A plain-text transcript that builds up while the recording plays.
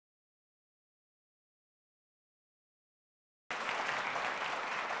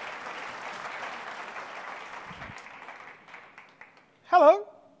Hello.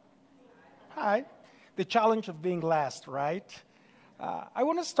 Hi. The challenge of being last, right? I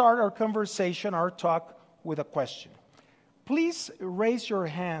want to start our conversation, our talk, with a question. Please raise your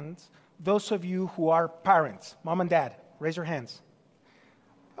hands, those of you who are parents. Mom and dad, raise your hands.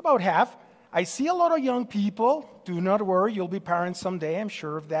 About half. I see a lot of young people. Do not worry, you'll be parents someday, I'm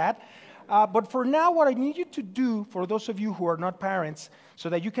sure of that. But for now, what I need you to do, for those of you who are not parents, so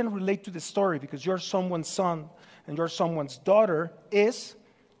that you can relate to the story because you're someone's son and you're someone's daughter, is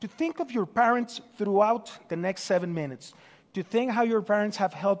to think of your parents throughout the next 7 minutes. To think how your parents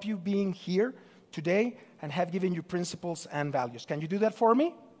have helped you being here today and have given you principles and values. Can you do that for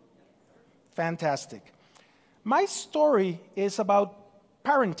me? Fantastic. My story is about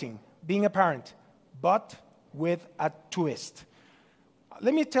parenting, being a parent, but with a twist.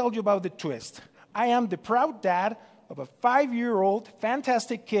 Let me tell you about the twist. I am the proud dad of a 5-year-old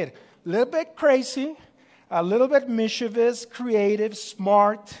fantastic kid, a little bit crazy, a little bit mischievous, creative,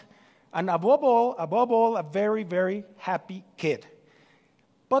 smart, and above all, a very, very happy kid.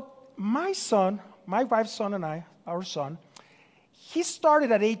 But my son, my wife's son and I, our son, he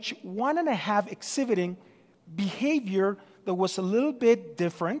started at age 1.5 exhibiting behavior that was a little bit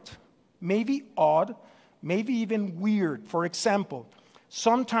different, maybe odd, maybe even weird. For example,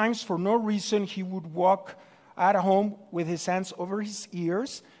 sometimes for no reason he would walk at home with his hands over his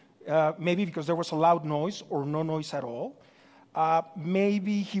ears, maybe because there was a loud noise or no noise at all.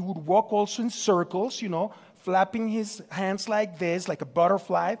 Maybe he would walk also in circles, flapping his hands like this, like a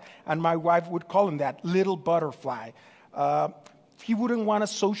butterfly, and my wife would call him that, little butterfly. He wouldn't want to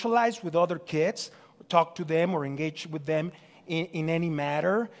socialize with other kids, talk to them or engage with them in any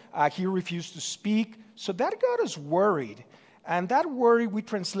matter. He refused to speak, so that got us worried. And that worry, we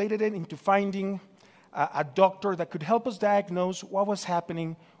translated it into finding a doctor that could help us diagnose what was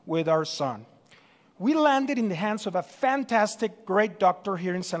happening with our son. We landed in the hands of a fantastic, great doctor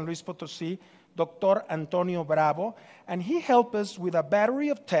here in San Luis Potosi, Dr. Antonio Bravo, and he helped us with a battery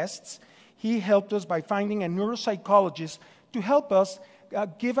of tests. He helped us by finding a neuropsychologist to help us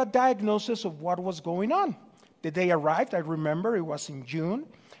give a diagnosis of what was going on. The day arrived, I remember, it was in June.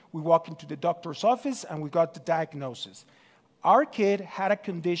 We walked into the doctor's office and we got the diagnosis. Our kid had a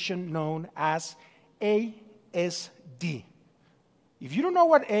condition known as ASD. If you don't know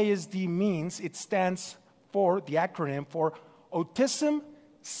what ASD means, it stands for, the acronym for Autism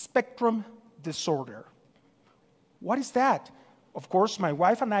Spectrum Disorder. What is that? Of course, my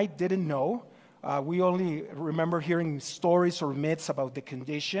wife and I didn't know. We only remember hearing stories or myths about the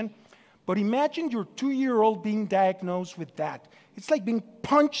condition. But imagine your 2-year-old being diagnosed with that. It's like being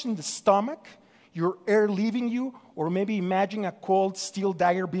punched in the stomach, your air leaving you, or maybe imagine a cold steel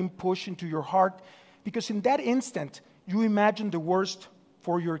dagger being pushed into your heart. Because in that instant, you imagine the worst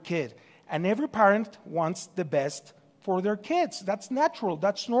for your kid. And every parent wants the best for their kids. That's natural.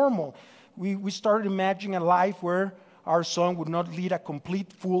 That's normal. We started imagining a life where our son would not lead a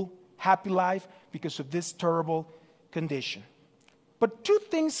complete, full, happy life because of this terrible condition. But 2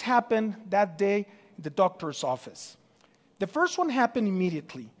 things happened that day in the doctor's office. The first one happened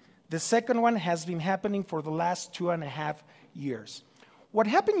immediately. The second one has been happening for the last 2.5 years. What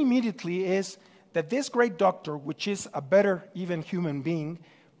happened immediately is that this great doctor, which is a better even human being,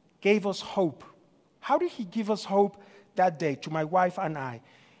 gave us hope. How did he give us hope that day to my wife and I?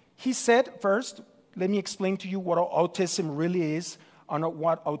 He said, first, let me explain to you what autism really is and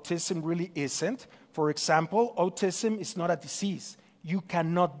what autism really isn't. For example, autism is not a disease. You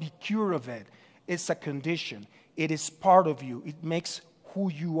cannot be cured of it. It's a condition. It is part of you. It makes who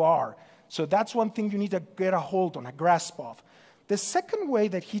you are. So that's one thing you need to get a hold on, a grasp of. The second way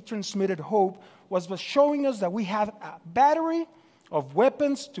that he transmitted hope was by showing us that we have a battery of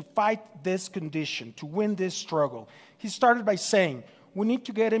weapons to fight this condition, to win this struggle. He started by saying, we need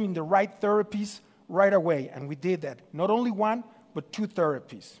to get him in the right therapies right away, and we did that. Not only 1, but 2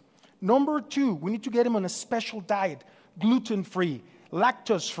 therapies. Number 2, we need to get him on a special diet, gluten-free,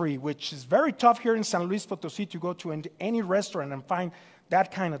 lactose-free, which is very tough here in San Luis Potosi to go to any restaurant and find that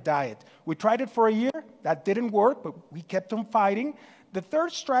kind of diet. We tried it for a year. That didn't work, but we kept on fighting. The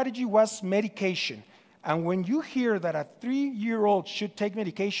third strategy was medication. And when you hear that a 3-year-old should take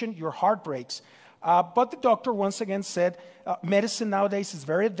medication, your heart breaks. But the doctor once again said, medicine nowadays is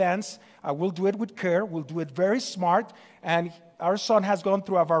very advanced. We'll do it with care. We'll do it very smart. And our son has gone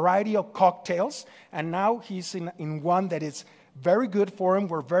through a variety of cocktails. And now he's in one that is very good for him.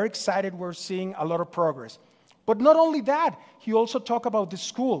 We're very excited. We're seeing a lot of progress. But not only that, he also talked about the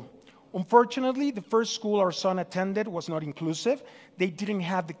school. Unfortunately, the first school our son attended was not inclusive. They didn't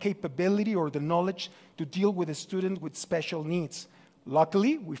have the capability or the knowledge to deal with a student with special needs.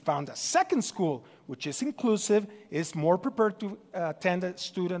 Luckily, we found a second school, which is inclusive, is more prepared to attend a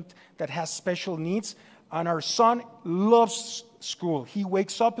student that has special needs. And our son loves school. He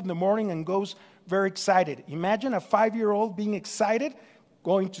wakes up in the morning and goes very excited. Imagine a 5-year-old being excited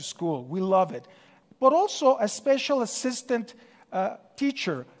going to school. We love it. But also a special assistant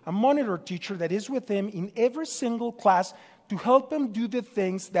teacher, a monitor teacher that is with him in every single class to help him do the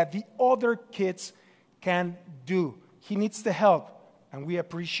things that the other kids can do. He needs the help, and we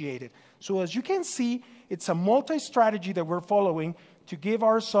appreciate it. So as you can see, it's a multi-strategy that we're following to give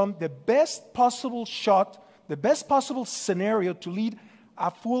our son the best possible shot, the best possible scenario to lead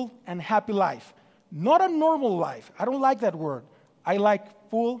a full and happy life. Not a normal life. I don't like that word. I like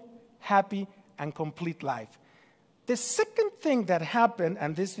full, happy, and complete life. The second thing that happened,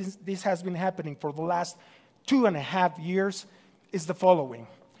 and this has been happening for the last 2.5 years, is the following.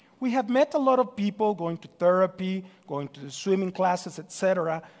 We have met a lot of people going to therapy, going to the swimming classes,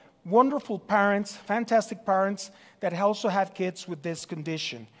 etc. Wonderful parents, fantastic parents that also have kids with this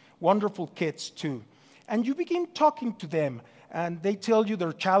condition. Wonderful kids too. And you begin talking to them, and they tell you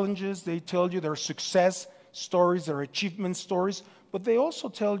their challenges, they tell you their success stories, their achievement stories, but they also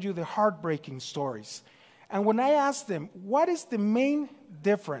tell you the heartbreaking stories. And when I ask them, what is the main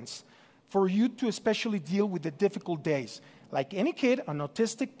difference for you to especially deal with the difficult days? Like any kid, an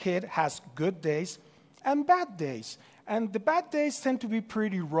autistic kid has good days and bad days. And the bad days tend to be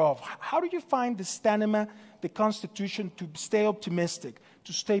pretty rough. How do you find the stamina, the constitution to stay optimistic,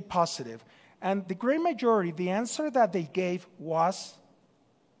 to stay positive? And the great majority, the answer that they gave was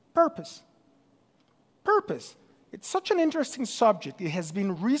purpose. Purpose. It's such an interesting subject. It has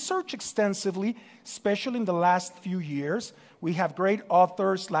been researched extensively, especially in the last few years. We have great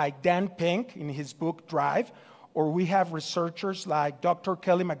authors like Dan Pink in his book Drive, or we have researchers like Dr.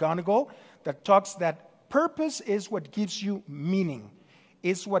 Kelly McGonigal that talks that purpose is what gives you meaning,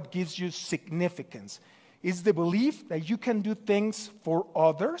 is what gives you significance. It's the belief that you can do things for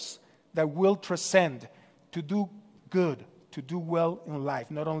others that will transcend, to do good, to do well in life,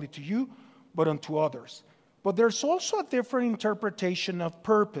 not only to you, but unto others. But there's also a different interpretation of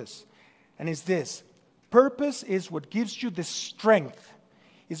purpose, and it's this. Purpose is what gives you the strength,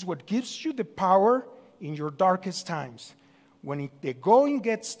 is what gives you the power in your darkest times. When the going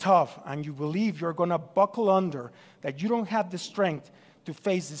gets tough and you believe you're going to buckle under, that you don't have the strength to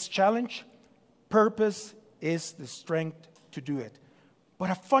face this challenge, purpose is the strength to do it. But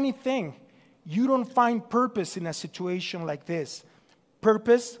a funny thing, you don't find purpose in a situation like this.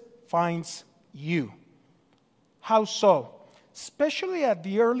 Purpose finds you. How so? Especially at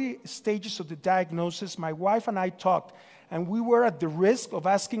the early stages of the diagnosis, my wife and I talked, and we were at the risk of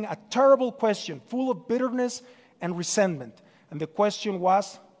asking a terrible question, full of bitterness and resentment. And the question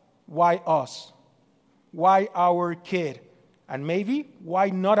was, why us? Why our kid? And maybe, why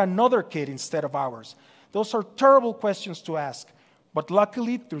not another kid instead of ours? Those are terrible questions to ask. But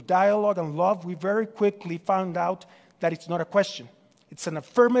luckily, through dialogue and love, we very quickly found out that it's not a question. It's an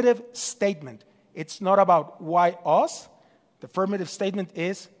affirmative statement. It's not about why us. The affirmative statement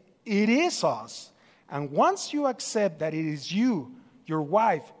is, it is us. And once you accept that it is you, your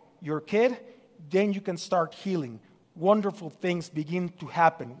wife, your kid, then you can start healing. Wonderful things begin to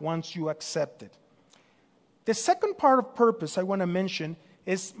happen once you accept it. The second part of purpose I want to mention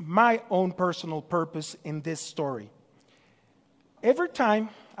is my own personal purpose in this story. Every time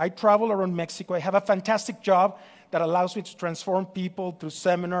I travel around Mexico, I have a fantastic job that allows me to transform people through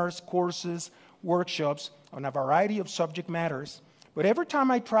seminars, courses, workshops on a variety of subject matters. But every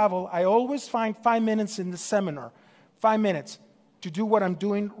time I travel, I always find 5 minutes in the seminar, 5 minutes to do what I'm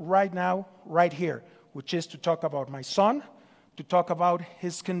doing right now, right here, which is to talk about my son, to talk about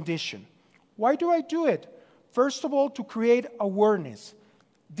his condition. Why do I do it? First of all, to create awareness.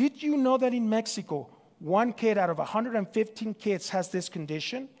 Did you know that in Mexico, 1 kid out of 115 kids has this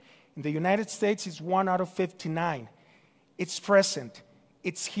condition? In the United States, it's 1 out of 59. It's present.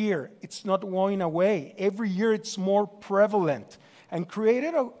 It's here. It's not going away. Every year, it's more prevalent. And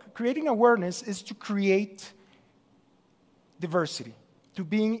creating awareness is to create diversity, to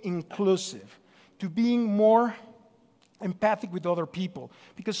being inclusive, to being more empathic with other people.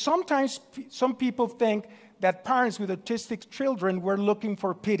 Because sometimes some people think that parents with autistic children were looking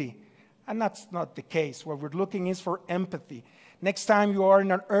for pity. And that's not the case. What we're looking is for empathy. Next time you are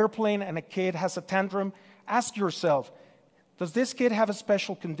in an airplane and a kid has a tantrum, ask yourself, does this kid have a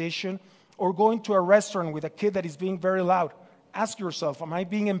special condition? Or going to a restaurant with a kid that is being very loud, ask yourself, am I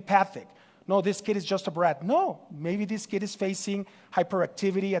being empathic? No, this kid is just a brat. No, maybe this kid is facing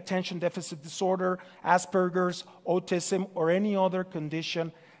hyperactivity, attention deficit disorder, Asperger's, autism, or any other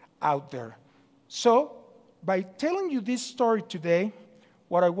condition out there. So by telling you this story today,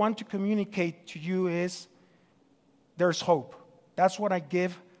 what I want to communicate to you is there's hope. That's what I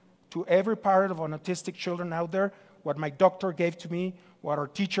give to every parent of autistic children out there, what my doctor gave to me, what our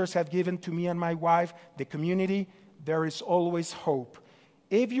teachers have given to me and my wife, the community. There is always hope.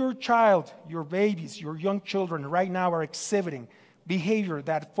 If your child, your babies, your young children right now are exhibiting behavior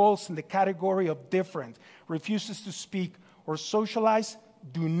that falls in the category of different, refuses to speak or socialize,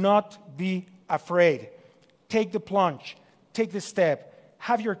 do not be afraid. Take the plunge, take the step,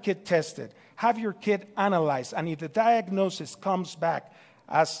 have your kid tested, have your kid analyzed, and if the diagnosis comes back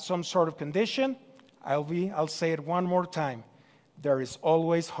as some sort of condition, I'll say it one more time. There is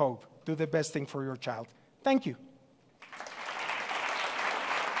always hope. Do the best thing for your child. Thank you.